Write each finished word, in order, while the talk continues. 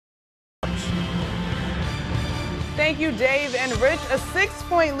Thank you, Dave and Rich. A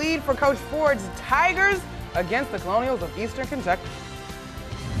 6-point lead for Coach Ford's Tigers against the Colonials of Eastern Kentucky.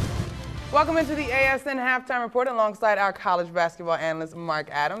 Welcome into the ASN Halftime Report alongside our college basketball analyst, Mark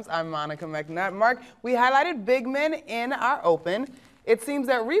Adams. I'm Monica McNutt. Mark, we highlighted big men in our open. It seems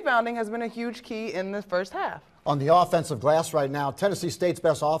that rebounding has been a huge key in the first half. On the offensive glass right now, Tennessee State's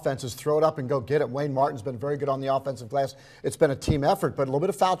best offense is throw it up and go get it. Wayne Martin's been very good on the offensive glass. It's been a team effort, but a little bit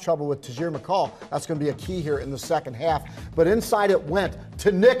of foul trouble with Tajir McCall. That's going to be a key here in the second half. But inside it went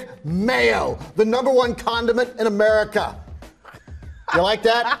to Nick Mayo, the '1 condiment in America. You like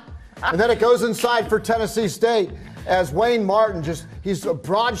that? And then it goes inside for Tennessee State as Wayne Martin, he's a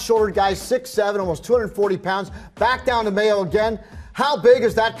broad-shouldered guy, 6'7", almost 240 pounds. Back down to Mayo again. How big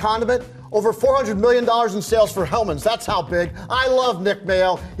is that condiment? Over $400 million in sales for Hellman's. That's how big. I love Nick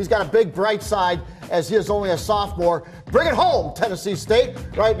Mayo. He's got a big bright side as he is only a sophomore. Bring it home, Tennessee State.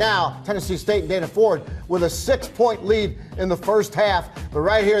 Right now, Tennessee State and Dana Ford with a 6-point lead in the first half. But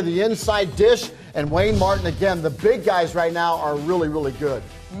right here, the inside dish and Wayne Martin again. The big guys right now are really, really good.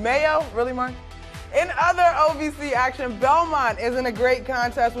 Mayo, really, Mark? In other OVC action, Belmont is in a great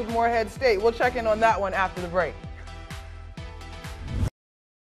contest with Morehead State. We'll check in on that one after the break.